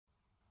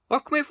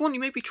Welcome everyone, you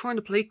may be trying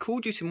to play Call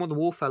of Duty Modern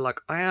Warfare like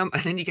I am,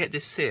 and then you get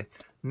this here,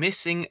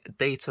 missing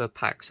data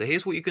pack. So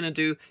here's what you're going to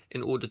do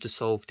in order to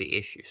solve the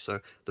issue.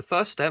 So the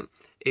first step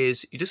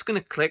is you're just going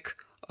to click,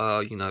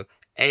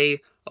 A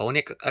on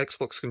the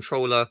Xbox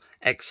controller,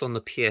 X on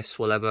the PS,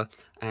 whatever,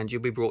 and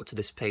you'll be brought to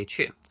this page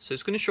here. So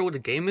it's going to show all the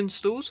game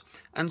installs.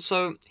 And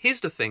so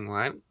here's the thing,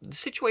 right? The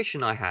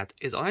situation I had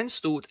is I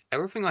installed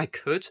everything I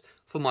could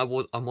for my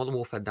Modern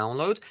Warfare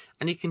download,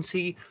 and you can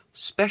see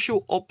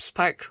Special Ops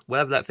Pack,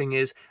 whatever that thing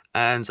is,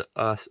 and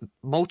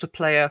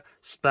Multiplayer,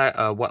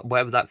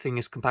 whatever that thing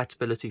is,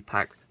 Compatibility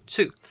Pack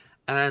 2.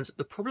 And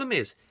the problem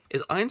is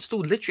I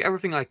installed literally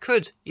everything I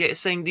could, yet it's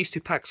saying these two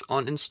packs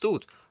aren't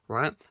installed,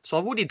 right? So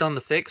I've already done the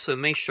fix, so it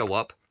may show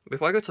up.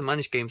 If I go to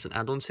Manage Games and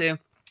Add-ons here,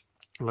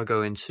 if I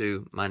go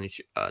into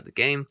Manage the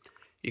game,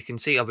 you can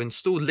see I've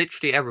installed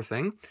literally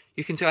everything.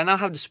 You can see I now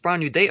have this brand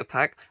new data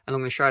pack, and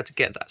I'm going to show you how to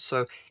get that.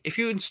 So if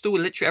you install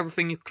literally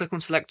everything, you click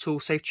on Select Tool,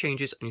 Save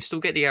Changes, and you still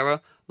get the error,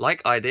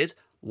 like I did,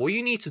 what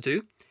you need to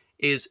do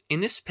is, in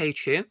this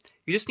page here,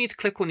 you just need to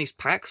click on these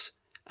packs,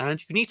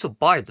 and you need to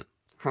buy them,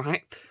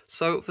 right?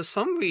 So for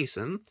some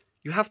reason,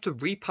 you have to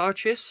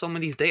repurchase some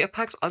of these data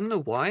packs. I don't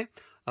know why.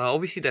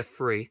 Obviously, they're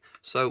free.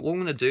 So what I'm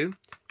going to do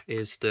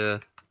is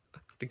the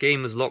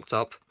game is locked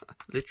up.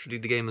 Literally,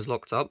 the game is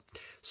locked up.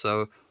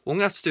 So what I'm going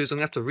to have to do is I'm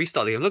going to have to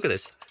restart the game. Look at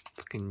this.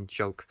 Fucking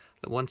joke.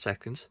 1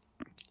 second.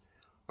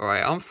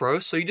 Alright,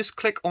 unfroze. So you just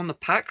click on the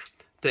pack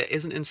that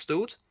isn't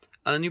installed,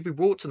 and then you'll be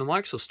brought to the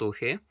Microsoft Store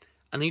here,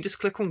 and then you just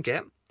click on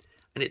Get,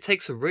 and it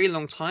takes a really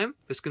long time.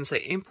 It's going to say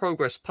In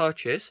Progress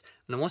Purchase,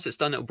 and then once it's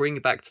done, it'll bring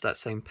you back to that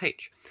same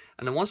page.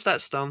 And then once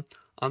that's done,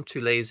 I'm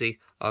too lazy.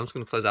 I'm just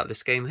going to close out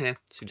this game here.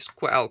 So you just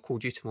quit out Call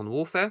of Duty Modern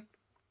Warfare,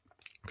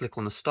 click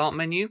on the Start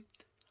menu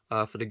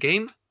for the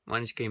game,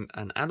 Manage Game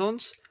and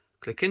Add-ons,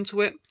 click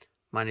into it,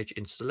 Manage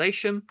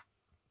Installation,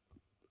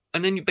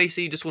 and then you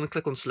basically just want to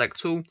click on Select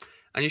Tool,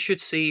 and you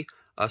should see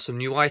some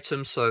new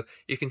items. So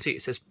you can see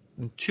it says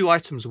 2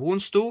 items will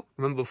install.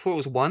 Remember, before it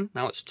was 1,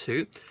 now it's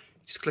 2.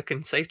 Just click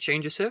on Save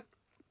Changes here,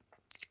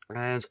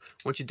 and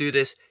once you do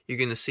this, you're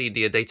going to see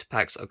the data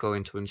packs are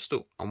going to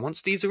install. And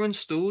once these are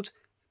installed,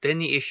 then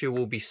the issue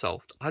will be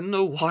solved. I don't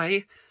know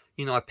why,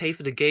 I pay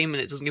for the game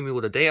and it doesn't give me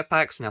all the data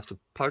packs and I have to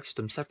purchase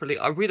them separately.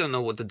 I really don't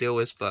know what the deal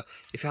is, but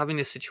if you're having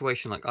this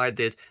situation like I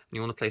did and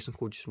you want to play some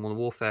Call of Duty Modern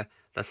Warfare,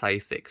 that's how you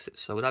fix it.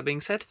 So with that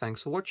being said,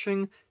 thanks for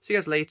watching. See you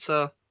guys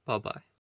later. Bye-bye.